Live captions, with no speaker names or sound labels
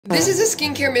This is a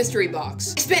skincare mystery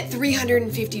box. I spent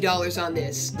 $350 on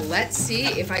this. Let's see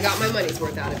if I got my money's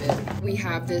worth out of it. We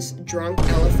have this Drunk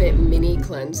Elephant Mini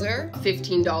Cleanser,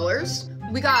 $15.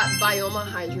 We got Bioma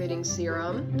Hydrating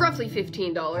Serum, roughly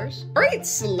 $15. All right,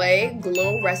 Slay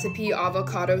Glow Recipe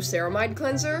Avocado Ceramide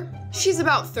Cleanser. She's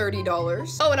about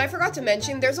 $30. Oh, and I forgot to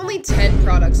mention, there's only 10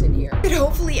 products in here. It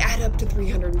hopefully add up to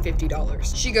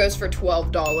 $350. She goes for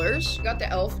 $12. Got the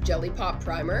e.l.f. Jelly Pop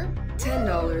Primer,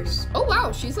 $10. Oh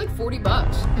wow, she's like 40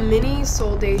 bucks. Mini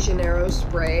Sol de Janeiro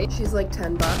Spray, she's like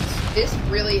 10 bucks. This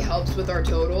really helps with our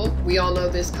total. We all know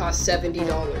this costs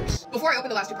 $70. Before I open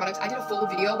the last two products, I did a full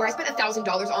video where I spent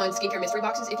 $1,000 on skincare mystery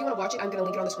boxes. If you want to watch it, I'm gonna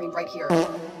link it on the screen right here.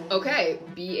 Okay,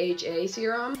 BHA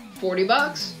serum, 40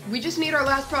 bucks. We just need our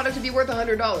last product to be worth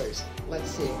 $100.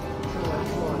 Let's see. Come on,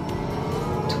 come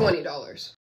on. $20.